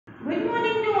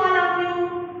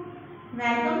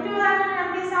Welcome to our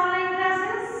Ramkesh online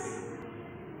classes.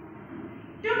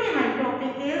 Today my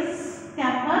topic is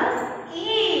chapter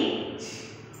 8.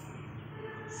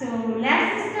 So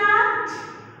let's start.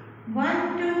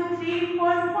 1, 2, 3,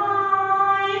 4,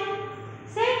 5,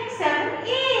 6, 7,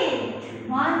 8.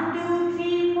 1, 2,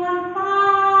 3, 4,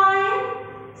 5,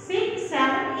 6,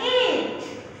 7, 8.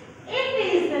 It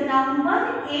is the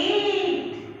number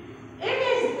 8. It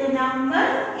is the number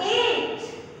 8.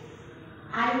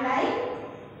 I like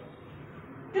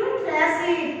to trace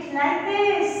it like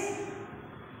this.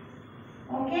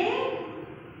 Okay?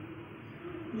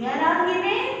 Here are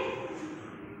given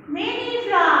many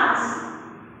flowers.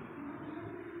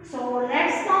 So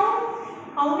let's count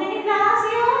how many flowers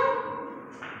here.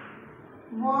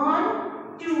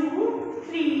 1, 2,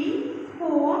 3,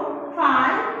 4,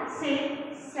 5,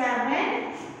 6,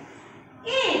 7,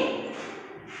 8.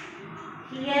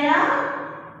 Here are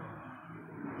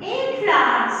 8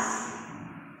 flowers.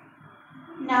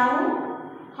 Now,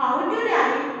 how to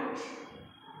write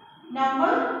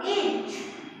number 8?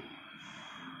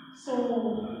 So,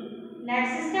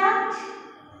 let's start.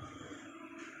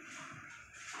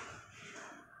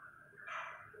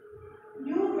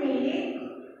 You make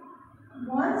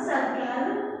one circle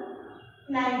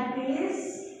like this.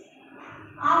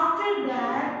 After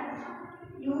that,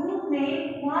 you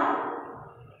make one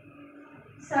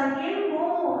circle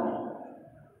more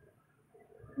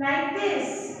like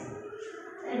this.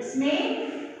 Let's make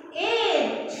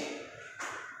 8.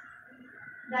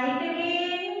 Write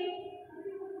again.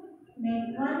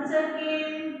 Make one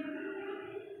circle.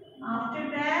 After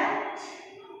that,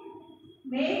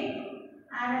 make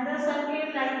another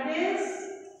circle like this.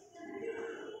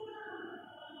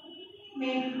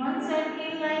 Make one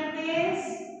circle like this.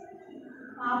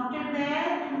 After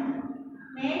that,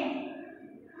 make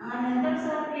another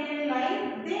circle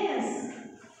like this.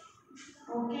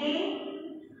 Okay?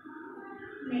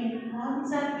 Make one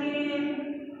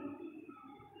circle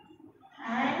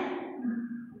and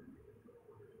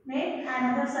make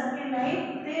another circle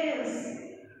like this.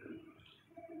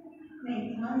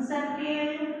 Make one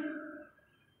circle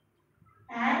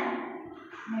and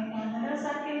make another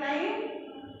circle like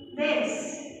this.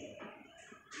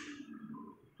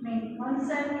 Make one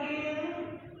circle.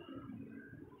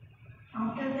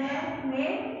 After that,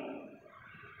 make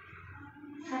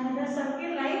another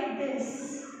circle like this.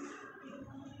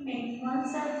 Make one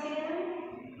circle.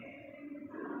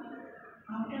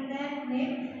 After that,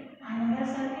 make another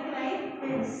circle like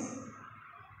this.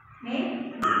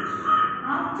 Make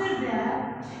after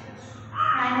that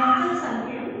another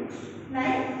circle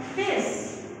like this.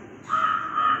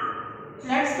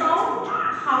 Let's count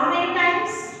how many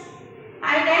times I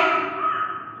write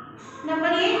number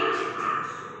 8.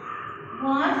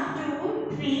 1,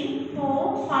 2, 3,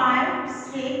 4, 5,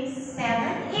 6,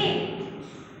 7, 8.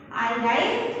 I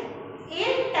write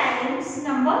 8 times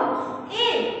number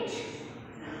 8.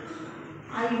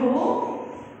 I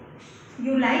hope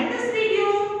you like this video.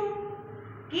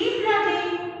 Keep learning.